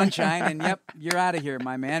and sunshine, and yep, you're out of here,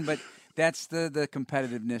 my man. But that's the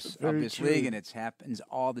competitiveness of this league, and it happens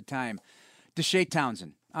all the time. Deshae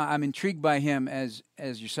Townsend, I'm intrigued by him as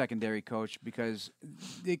your secondary coach because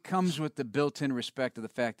it comes with the built-in respect of the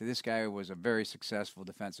fact that this guy was a very successful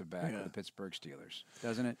defensive back for the Pittsburgh Steelers,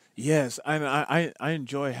 doesn't it? Yes, I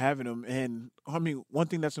enjoy having him, and I mean, one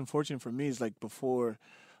thing that's unfortunate for me is like before,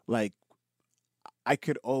 like I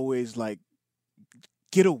could always like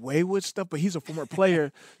get away with stuff, but he's a former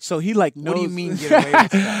player, so he like knows. What do you mean get away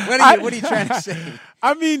with stuff? What are you trying to say?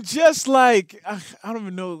 I mean, just like I don't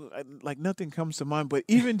even know, like nothing comes to mind, but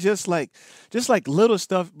even just like little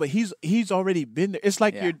stuff. But he's already been there. It's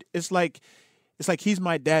like it's like he's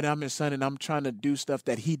my dad, and I'm his son, and I'm trying to do stuff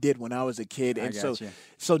that he did when I was a kid, and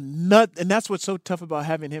and that's what's so tough about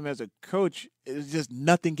having him as a coach. It's just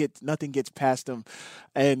nothing gets past him,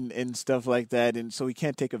 and stuff like that, and so he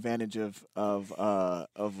can't take advantage of a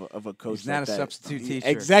coach. He's not like a that. substitute teacher.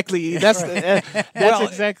 Exactly. That's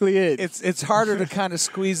exactly it. It's harder to kind of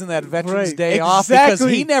squeeze in that Veterans Right. Day off because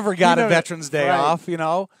he never got a Veterans Day off, you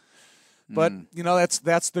know. But you know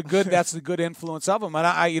that's the good influence of him, and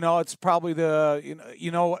I it's probably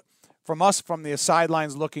from the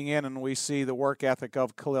sidelines looking in, and we see the work ethic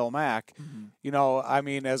of Khalil Mack. Mm-hmm. You know, I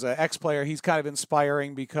mean, as an ex-player, he's kind of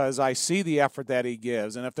inspiring because I see the effort that he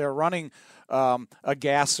gives, and if they're running a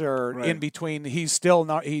gasser in between, he still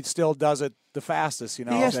does it the fastest. You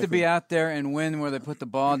know, he has to be out there and win where they put the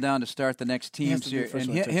ball down to start the next team. And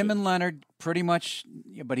him and Leonard pretty much,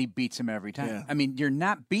 but he beats him every time. Yeah. I mean, you're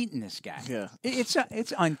not beating this guy. Yeah. It's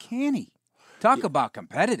uncanny. Talk about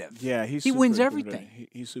competitive. Yeah, he wins everything.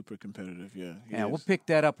 He's super competitive. Yeah. Yeah, we'll pick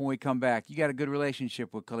that up when we come back. You got a good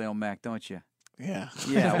relationship with Khalil Mack, don't you? Yeah.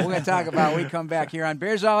 Yeah, we're going to talk about when we come back here on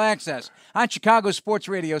Bears All Access on Chicago Sports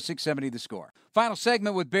Radio 670 The Score. Final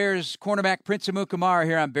segment with Bears cornerback Prince Amukamara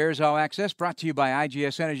here on Bears All Access, brought to you by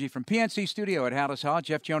IGS Energy from PNC Studio at Hallis Hall.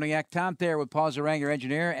 Jeff Joniak, Tom Thayer with Paul Zarang, your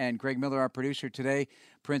engineer, and Greg Miller, our producer today.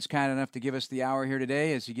 Prince kind enough to give us the hour here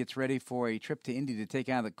today as he gets ready for a trip to Indy to take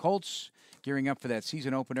on the Colts, gearing up for that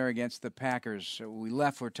season opener against the Packers. So we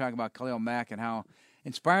are talking about Khalil Mack and how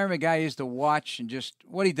inspiring a guy is to watch and just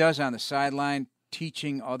what he does on the sideline,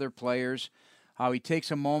 teaching other players, how he takes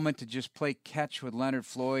a moment to just play catch with Leonard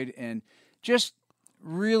Floyd and just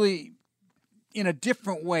really in a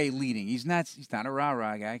different way leading. He's not a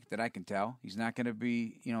rah-rah guy that I can tell. He's not going to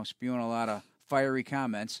be, spewing a lot of fiery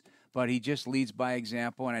comments, but he just leads by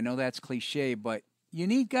example. And I know that's cliche, but you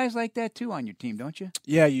need guys like that too on your team, don't you?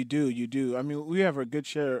 Yeah, you do. You do. I mean, we have a good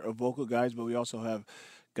share of vocal guys, but we also have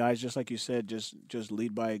guys, just like you said, just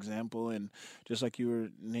lead by example, and just like you were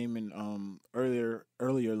naming earlier,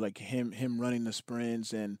 like him running the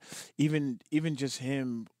sprints, and even just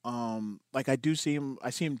him. Like I see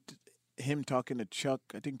him talking to Chuck.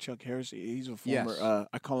 I think Chuck Harris. He's a former. Yes.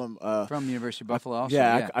 I call him from the University of Buffalo. Also,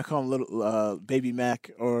 I call him little Baby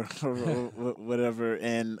Mac or whatever,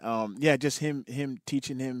 and just him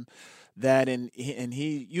teaching him that, and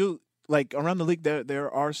you. Like around the league, there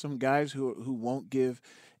are some guys who won't give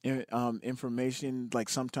information. Like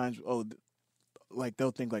sometimes,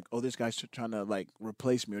 they'll think like, this guy's trying to like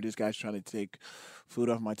replace me, or this guy's trying to take food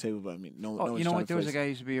off my table. But I mean, no. You know what? There was a guy who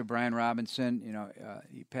used to be a Brian Robinson.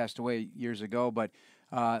 He passed away years ago. But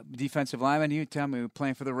defensive lineman, you tell me,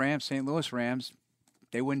 playing for the Rams, St. Louis Rams.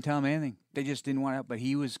 They wouldn't tell him anything. They just didn't want to. But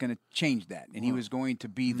he was going to change that, and he was going to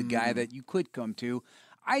be the guy that you could come to.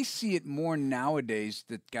 I see it more nowadays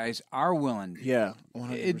that guys are willing. Yeah,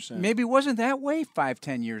 100%. It maybe wasn't that way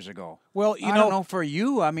 5-10 years ago. Well, I don't know for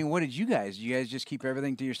you. I mean, what did you guys? You guys just keep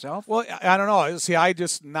everything to yourself? Well, I don't know. See, I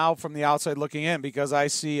just now from the outside looking in, because I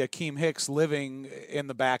see Akeem Hicks living in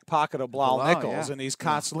the back pocket of Bilal Nichols, and he's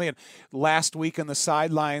constantly. And last week in the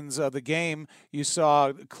sidelines of the game, you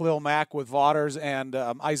saw Khalil Mack with Vaughters and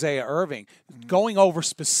Isaiah Irving going over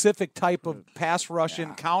specific type of pass rush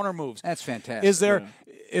and counter moves. That's fantastic. Is there?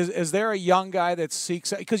 Is there a young guy that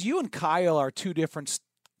seeks – because you and Kyle are two different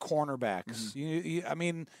cornerbacks. I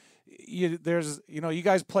mean, you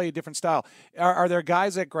guys play a different style. Are there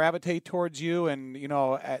guys that gravitate towards you and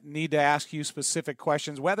need to ask you specific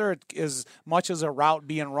questions, whether it is much as a route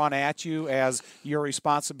being run at you as your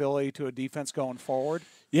responsibility to a defense going forward?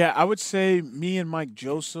 Yeah, I would say me and Mike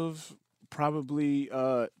Joseph probably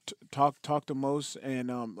talk the most,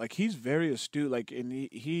 and like he's very astute. Like, and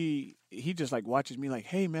he just like watches me like,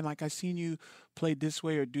 hey man, like I seen you play this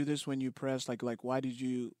way or do this when you press. Like why did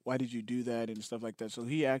you do that and stuff like that. So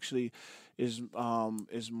he actually is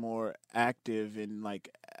more active in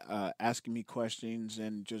like asking me questions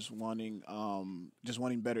and just wanting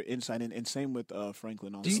better insight. And same with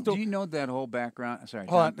Franklin also. Do you know that whole background? Sorry,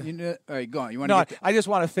 Hold John. All right, go on. You want No, to? I just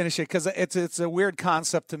want to finish it because it's a weird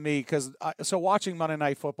concept to me. Because so watching Monday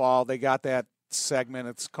Night Football, they got that segment.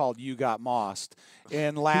 It's called "You Got Mossed."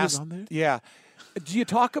 And on there? yeah. Do you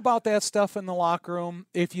talk about that stuff in the locker room?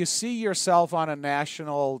 If you see yourself on a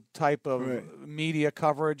national type of media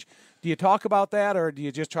coverage, do you talk about that, or do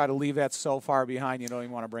you just try to leave that so far behind you don't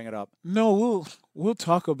even want to bring it up? No, we'll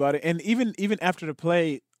talk about it. And even after the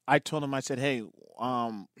play, I told him, I said, hey,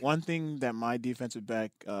 one thing that my defensive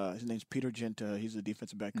back, his name's Peter Genta, he's the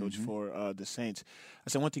defensive back coach for the Saints. I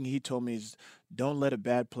said one thing he told me is don't let a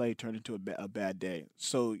bad play turn into a bad day.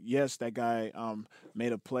 So yes, that guy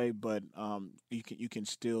made a play, but you can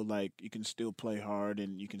still play hard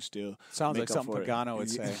and you can still sounds make like up something for Pagano would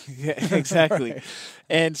say. Yeah, exactly. Right.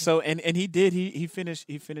 And so and he did he finished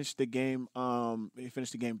the game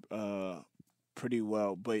pretty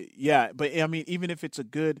well. But I mean, even if it's a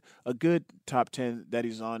good top 10 that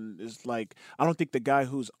he's on, is like, I don't think the guy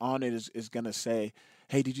who's on it is gonna say,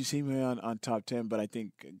 hey, did you see me on top 10? But I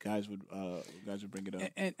think guys would bring it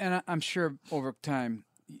up. And I'm sure over time,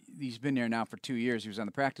 he's been there now for 2 years. He was on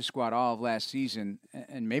the practice squad all of last season,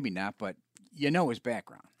 and maybe not, but his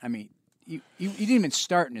background. I mean, he didn't even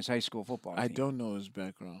start in his high school football team. I don't know his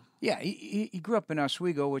background. Yeah, he grew up in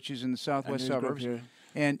Oswego, which is in the southwest suburbs.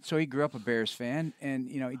 And so he grew up a Bears fan, and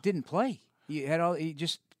he didn't play. He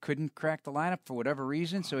just couldn't crack the lineup for whatever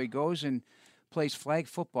reason. So he goes and plays flag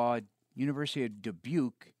football at University of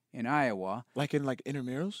Dubuque in Iowa. Like in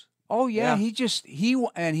intramurals? Oh yeah,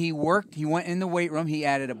 he worked. He went in the weight room. He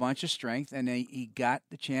added a bunch of strength, and he got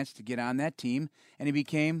the chance to get on that team, and he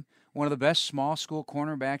became one of the best small school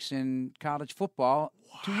cornerbacks in college football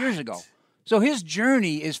 2 years ago. So his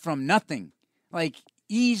journey is from nothing. Like,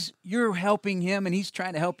 you're helping him, and he's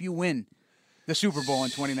trying to help you win the Super Bowl in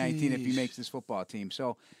 2019 if he makes this football team.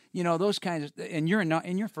 So, those kinds of, and you're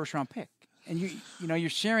in your first round pick, and you're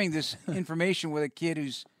sharing this information with a kid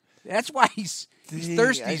that's why he's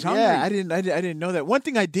thirsty, he's hungry. Yeah, I didn't know that. One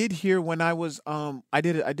thing I did hear when I was I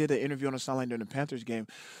did an interview on the sideline during the Panthers game.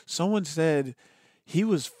 Someone said he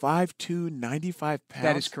was 5'2", 95 pounds.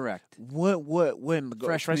 That is correct. When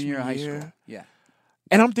freshman year of high school? Yeah.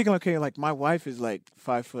 And I'm thinking, okay, like my wife is like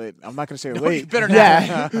 5 foot. I'm not gonna say her weight. Better not.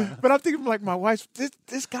 Yeah. But I'm thinking like my wife.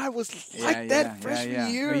 This guy was that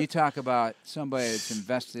freshman year. Well, you talk about somebody that's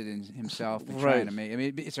invested in himself and trying to make. I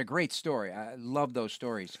mean, it's a great story. I love those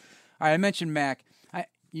stories. All right, I mentioned Mac.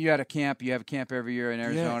 You had a camp. You have a camp every year in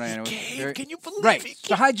Arizona. Yeah, can you believe right. it?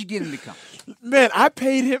 So how'd you get him to come? Man, I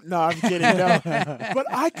paid him. No, I'm kidding. No. But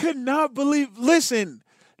I could not believe. Listen.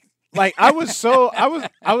 Like I was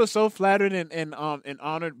so flattered and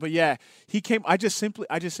honored. But yeah, he came. I just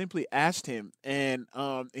simply asked him, and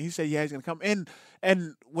he said, yeah, he's gonna come.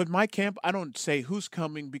 And with my camp, I don't say who's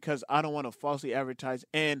coming because I don't want to falsely advertise,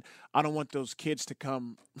 and I don't want those kids to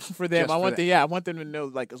come for them. I want them to know,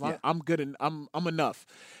 like, as long I'm good and I'm enough.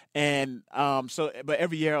 And but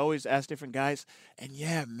every year I always ask different guys, and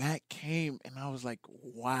yeah, Matt came, and I was like,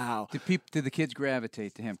 wow. Did the kids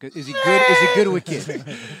gravitate to him? Is he good? Is he good with kids?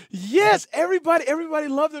 Yes, everybody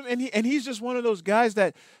loved him, and he's just one of those guys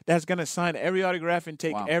that's gonna sign every autograph and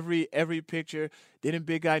take every picture. Didn't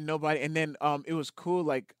big guy nobody, and then it was cool.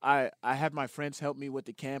 Like I had my friends help me with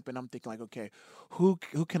the camp, and I'm thinking like, okay, who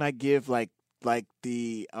can I give like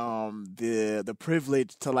the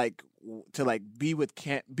privilege to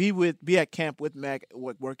be at camp with Mac,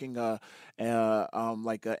 working an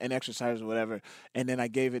exercise or whatever. And then I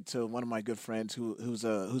gave it to one of my good friends who's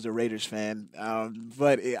a Raiders fan,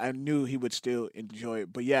 but I knew he would still enjoy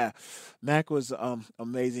it. But yeah, Mac was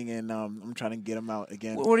amazing, and I'm trying to get him out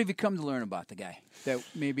again. What have you come to learn about the guy that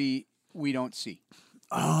maybe we don't see?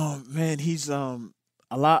 Oh man, he's a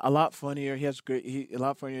lot funnier. He has a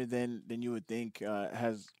lot funnier than you would think.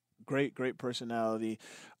 Has great personality.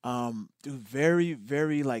 Very,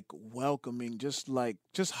 very like welcoming, just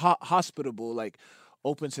hospitable, like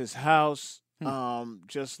opens his house,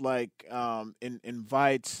 just like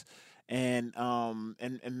invites, And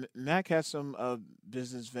Mac has some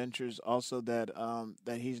business ventures also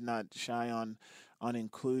that he's not shy on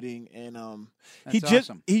including, and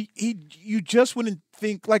awesome. You just wouldn't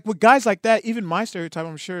think, like, with guys like that, even my stereotype,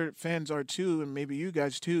 I'm sure fans are too, and maybe you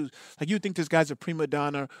guys too, like, you think this guy's a prima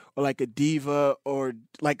donna or like a diva or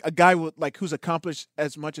like a guy with, like, who's accomplished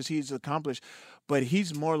as much as he's accomplished, but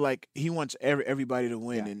he's more like he wants everybody to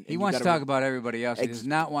win. Yeah. And he wants to talk about everybody else. He does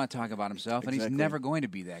not want to talk about himself, and Exactly. he's never going to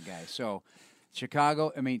be that guy. So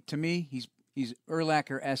Chicago, I mean, to me, he's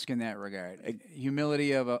Urlacher-esque in that regard.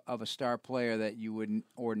 Humility of a star player that you wouldn't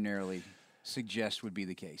ordinarily suggest would be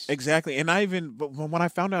the case. Exactly. And but when I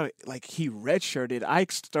found out, like, he redshirted, I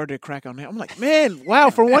started to crack on him. I'm like, man, wow,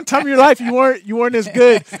 for one time in your life you weren't as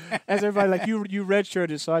good as everybody. Like, you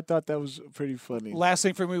redshirted, so I thought that was pretty funny. Last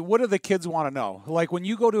thing for me, what do the kids want to know? Like, when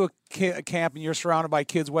you go to a camp and you're surrounded by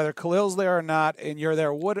kids, whether Khalil's there or not, and you're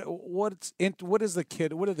there, what do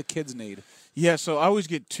the kids need? Yeah, so I always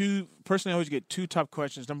get two top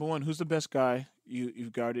questions. Number one, who's the best guy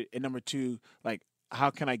you've guarded? And number two, like, how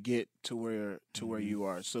can I get to where you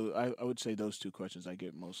are? So I would say those two questions I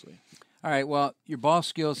get mostly. All right, well, your ball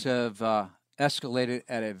skills have escalated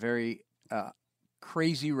at a very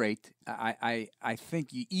crazy rate. I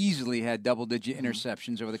think you easily had double-digit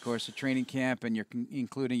interceptions over the course of training camp, and you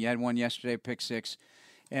had one yesterday, pick 6.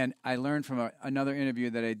 And I learned from another interview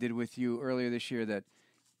that I did with you earlier this year that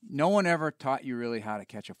no one ever taught you really how to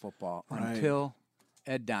catch a football until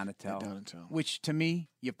Ed Donatel, which to me,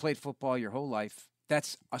 you've played football your whole life.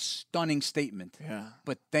 That's a stunning statement. Yeah.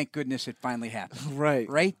 But thank goodness it finally happened. Right.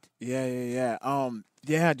 Right? Yeah.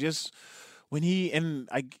 Just when and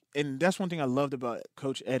that's one thing I loved about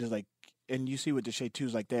Coach Ed is, like, and you see with Deshae too,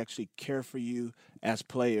 is like they actually care for you as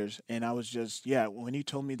players. And I was just, when he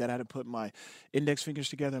told me that I had to put my index fingers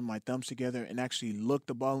together and my thumbs together and actually look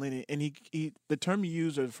the ball in it. And he the term he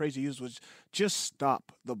used, or the phrase he used, was just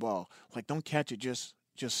stop the ball. Like, don't catch it, just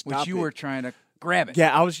stop it. Which you were trying to grab it.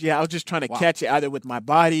 Yeah, I was just trying to catch it either with my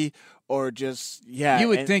body or just, You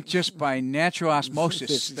would think just by natural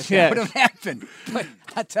osmosis that would have happened. But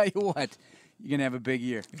I tell you what, you're going to have a big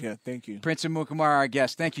year. Yeah, thank you. Prince Amukamara, our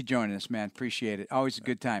guest. Thank you for joining us, man. Appreciate it. Always a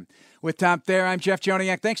good time. With Tom Thayer, I'm Jeff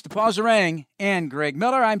Joniak. Thanks to Paul Zarang and Greg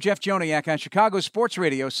Miller. I'm Jeff Joniak on Chicago Sports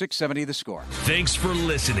Radio 670 The Score. Thanks for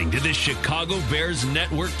listening to this Chicago Bears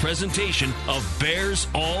Network presentation of Bears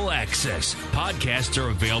All Access. Podcasts are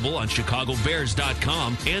available on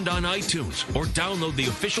ChicagoBears.com and on iTunes, or download the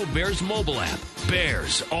official Bears mobile app.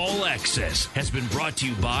 Bears All Access has been brought to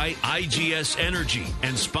you by IGS Energy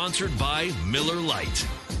and sponsored by Miller Lite.